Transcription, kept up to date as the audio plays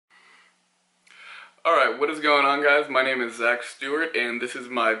Alright, what is going on, guys? My name is Zack Stewart, and this is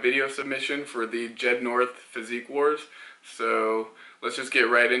my video submission for the Jed North Physique Wars. So, let's just get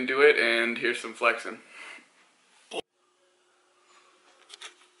right into it, and here's some flexing.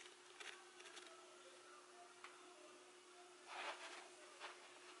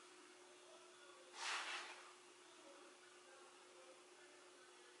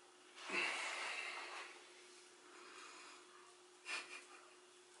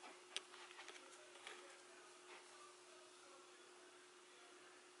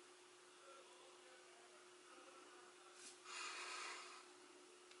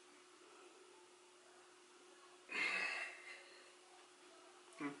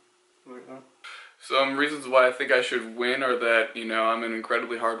 Some reasons why I think I should win are that, I'm an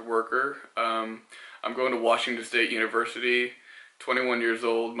incredibly hard worker. I'm going to Washington State University, 21 years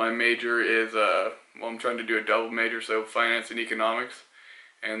old. My major is, I'm trying to do a double major, so finance and economics.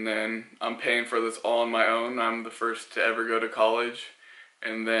 And then I'm paying for this all on my own. I'm the first to ever go to college.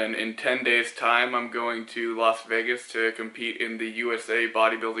 And then in 10 days' time, I'm going to Las Vegas to compete in the USA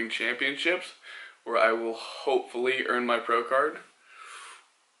Bodybuilding Championships, where I will hopefully earn my pro card.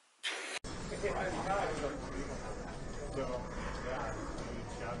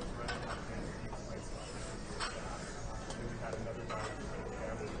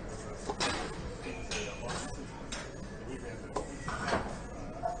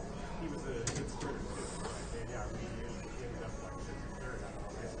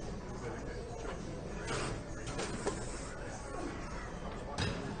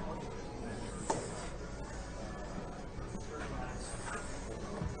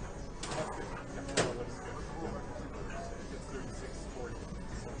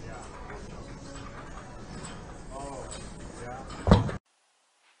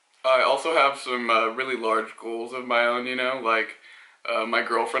 I also have some really large goals of my own, my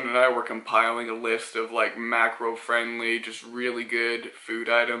girlfriend and I were compiling a list of like macro-friendly, just really good food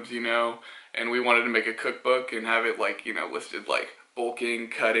items, and we wanted to make a cookbook and have it like, listed like bulking,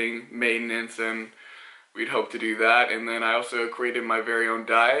 cutting, maintenance, and we'd hope to do that. And then I also created my very own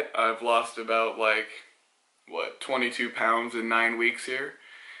diet. I've lost about 22 pounds in 9 weeks here,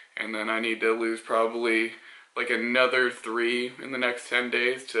 and then I need to lose probably like another 3 in the next 10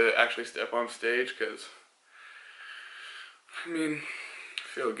 days to actually step on stage, because, I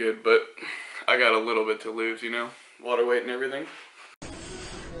feel good, but I got a little bit to lose, water weight and everything.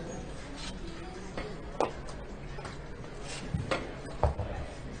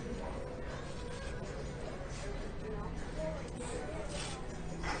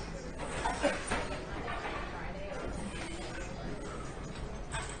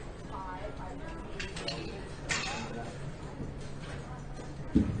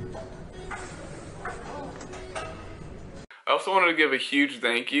 I also wanted to give a huge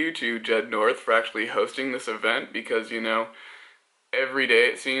thank you to Jed North for actually hosting this event, because, every day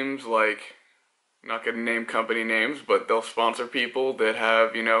it seems like, not gonna name company names, but they'll sponsor people that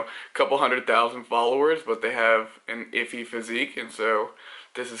have, a couple 100,000 followers, but they have an iffy physique, and so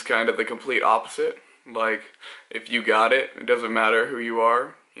this is kind of the complete opposite. Like, if you got it, it doesn't matter who you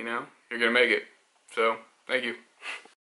are, you're gonna make it. So, thank you.